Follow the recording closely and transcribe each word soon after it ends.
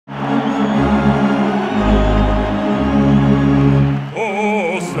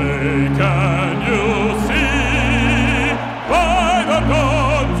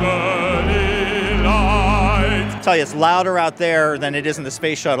can tell you it's louder out there than it is in the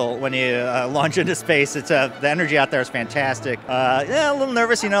space shuttle when you launch into space. It's the energy out there is fantastic. Yeah, a little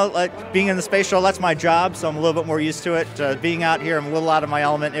nervous, you know, like being in the space shuttle, that's my job, so I'm a little bit more used to it. Being out here, I'm a little out of my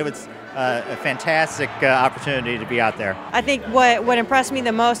element. It was a fantastic opportunity to be out there. I think what impressed me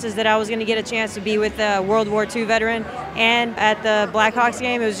the most is that I was going to get a chance to be with a World War II veteran, and at the Blackhawks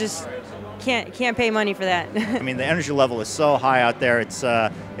game, it was just can't pay money for that. I mean, the energy level is so high out there.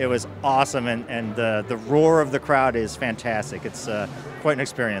 It was awesome, and the roar of the crowd is fantastic. It's quite an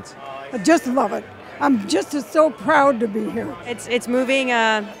experience. I just love it. I'm just so proud to be here. It's moving.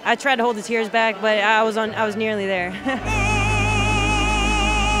 I tried to hold the tears back, but I was nearly there.